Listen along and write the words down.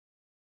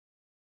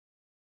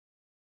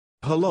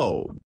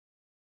Hello.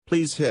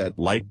 Please hit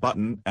like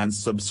button and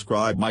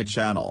subscribe my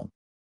channel.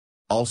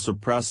 Also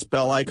press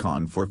bell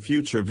icon for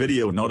future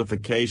video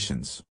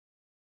notifications.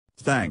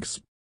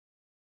 Thanks.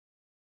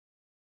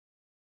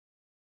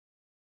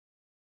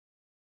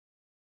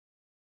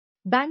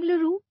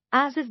 Bengaluru,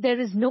 as if there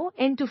is no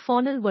end to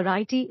faunal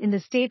variety in the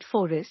state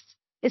forests,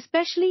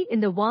 especially in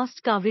the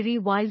vast Cauvery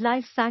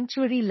Wildlife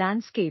Sanctuary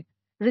landscape.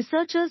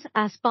 Researchers,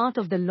 as part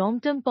of the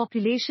long-term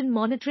population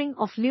monitoring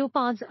of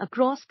leopards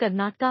across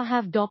Karnataka,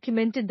 have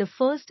documented the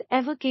first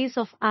ever case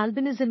of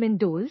albinism in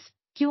Dholes,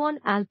 Cuon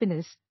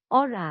alpinus,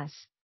 or as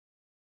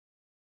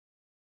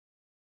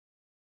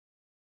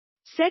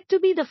said to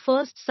be the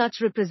first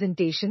such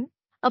representation.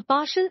 A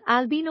partial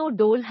albino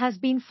dhole has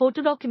been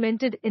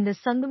photodocumented in the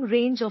Sangama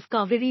range of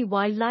Cauvery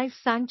Wildlife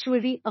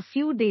Sanctuary a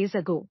few days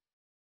ago.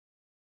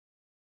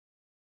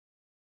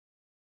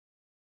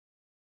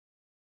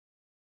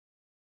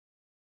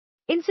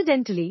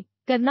 Incidentally,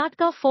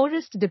 Karnataka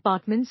Forest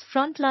Department's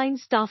frontline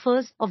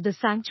staffers of the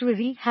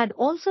sanctuary had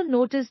also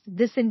noticed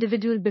this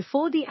individual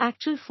before the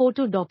actual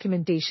photo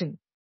documentation.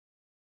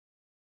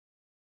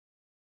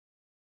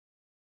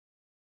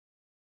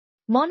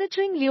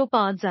 Monitoring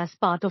leopards as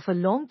part of a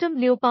long-term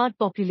leopard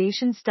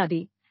population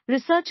study,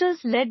 researchers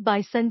led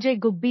by Sanjay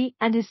Gubbi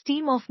and his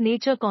team of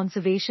Nature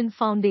Conservation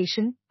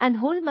Foundation and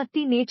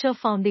Holmatti Nature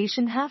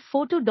Foundation have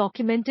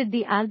photo-documented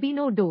the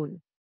albino dhole.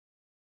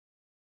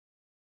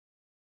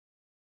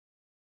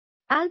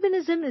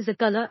 Albinism is a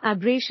color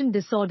aberration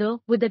disorder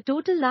with a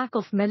total lack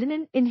of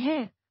melanin in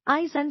hair,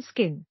 eyes and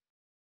skin.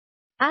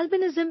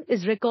 Albinism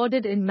is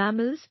recorded in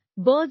mammals,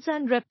 birds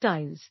and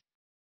reptiles.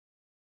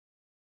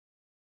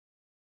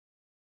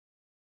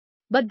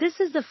 But this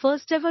is the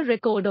first ever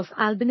record of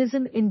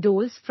albinism in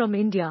dholes from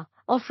India,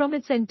 or from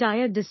its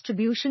entire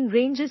distribution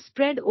ranges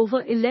spread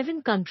over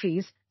 11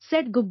 countries,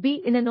 said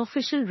Gubbi in an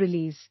official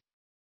release.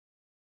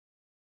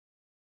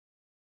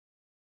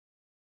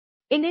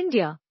 In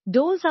India,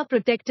 dholes are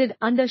protected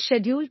under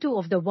Schedule 2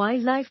 of the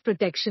Wildlife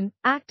Protection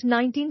Act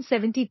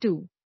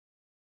 1972.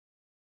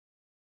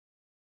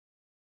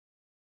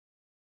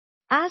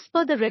 As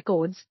per the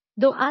records,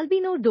 though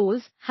albino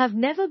dholes have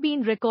never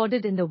been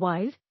recorded in the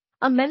wild,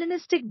 a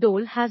melanistic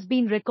dhole has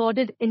been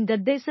recorded in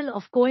Gaddesal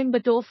of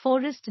Coimbatore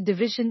Forest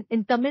Division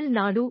in Tamil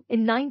Nadu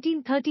in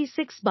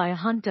 1936 by a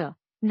hunter,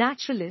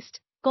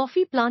 naturalist,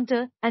 coffee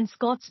planter and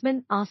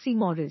Scotsman R.C.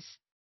 Morris.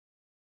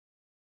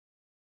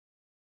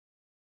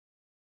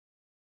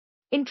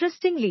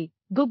 Interestingly,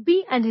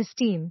 Gubbi and his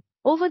team,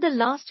 over the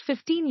last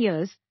 15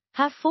 years,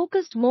 have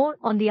focused more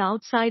on the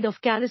outside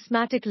of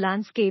charismatic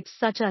landscapes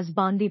such as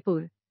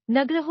Bandipur,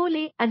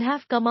 Nagarhole, and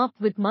have come up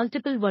with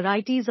multiple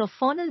varieties of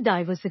faunal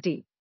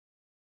diversity.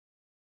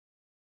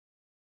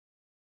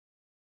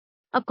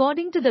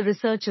 According to the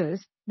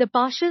researchers, the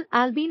partial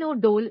albino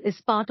dhole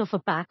is part of a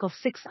pack of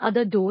 6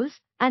 other dholes,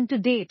 and to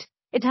date,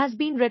 it has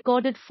been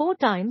recorded 4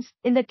 times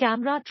in the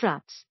camera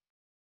traps.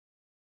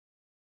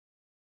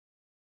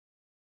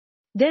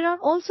 There are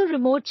also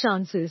remote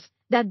chances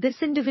that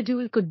this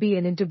individual could be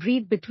an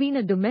interbreed between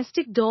a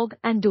domestic dog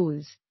and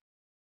dholes.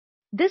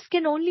 This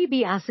can only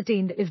be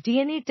ascertained if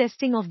DNA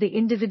testing of the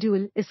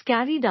individual is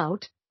carried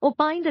out,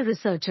 opined a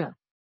researcher.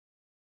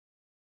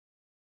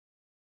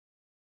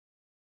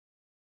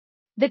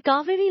 The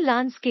Cauvery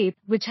landscape,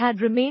 which had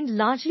remained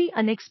largely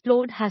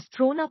unexplored, has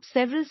thrown up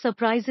several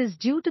surprises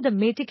due to the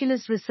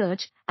meticulous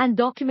research and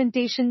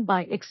documentation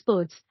by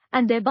experts,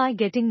 and thereby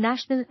getting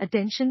national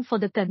attention for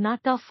the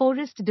Karnataka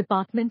Forest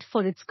Department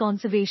for its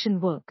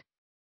conservation work.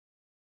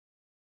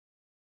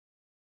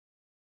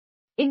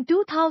 In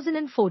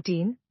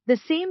 2014, the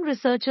same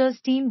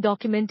researchers' team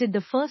documented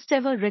the first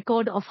ever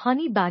record of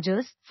honey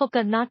badgers for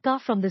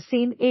Karnataka from the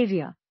same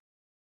area.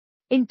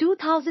 In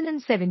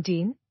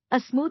 2017, a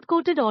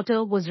smooth-coated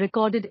otter was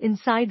recorded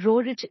inside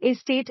Roerich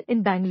Estate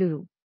in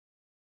Bengaluru.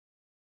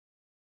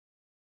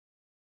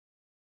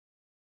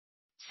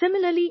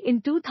 Similarly,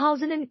 in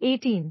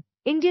 2018,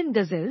 Indian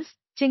gazelles,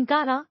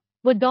 Chinkara,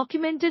 were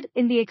documented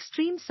in the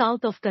extreme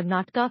south of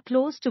Karnataka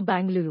close to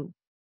Bengaluru.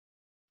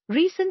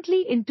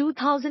 Recently, in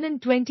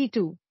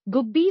 2022,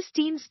 Gubbi's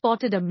team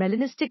spotted a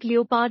melanistic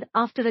leopard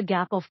after a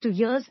gap of 2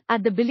 years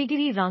at the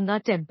Biligiri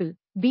Ranga Temple,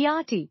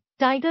 BRT,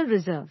 Tiger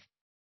Reserve.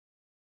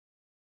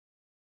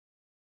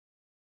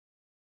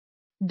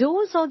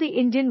 Dholes, or the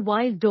Indian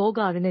wild dog,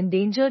 are an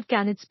endangered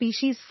canid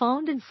species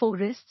found in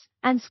forests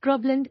and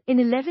scrubland in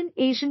 11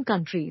 Asian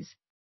countries.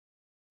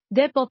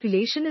 Their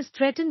population is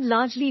threatened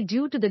largely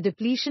due to the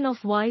depletion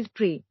of wild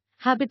prey,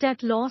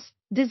 habitat loss,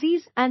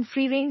 disease and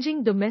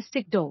free-ranging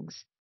domestic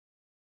dogs.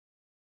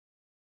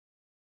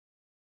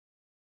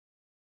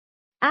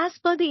 As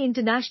per the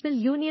International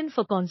Union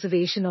for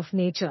Conservation of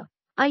Nature,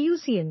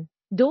 IUCN,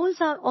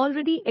 dholes are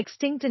already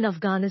extinct in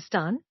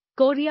Afghanistan,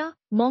 Korea,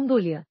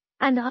 Mongolia,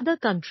 and other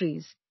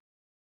countries.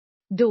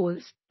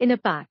 Dholes, in a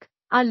pack,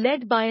 are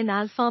led by an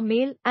alpha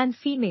male and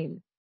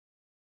female.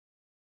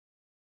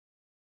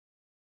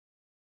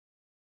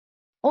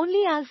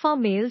 Only alpha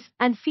males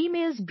and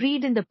females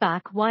breed in the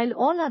pack, while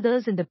all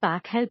others in the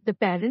pack help the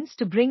parents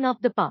to bring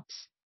up the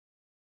pups.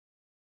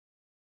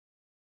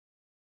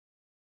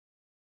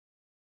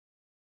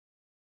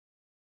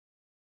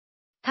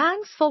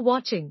 Thanks for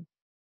watching.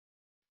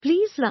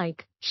 Please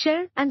like,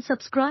 share and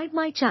subscribe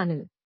my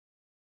channel.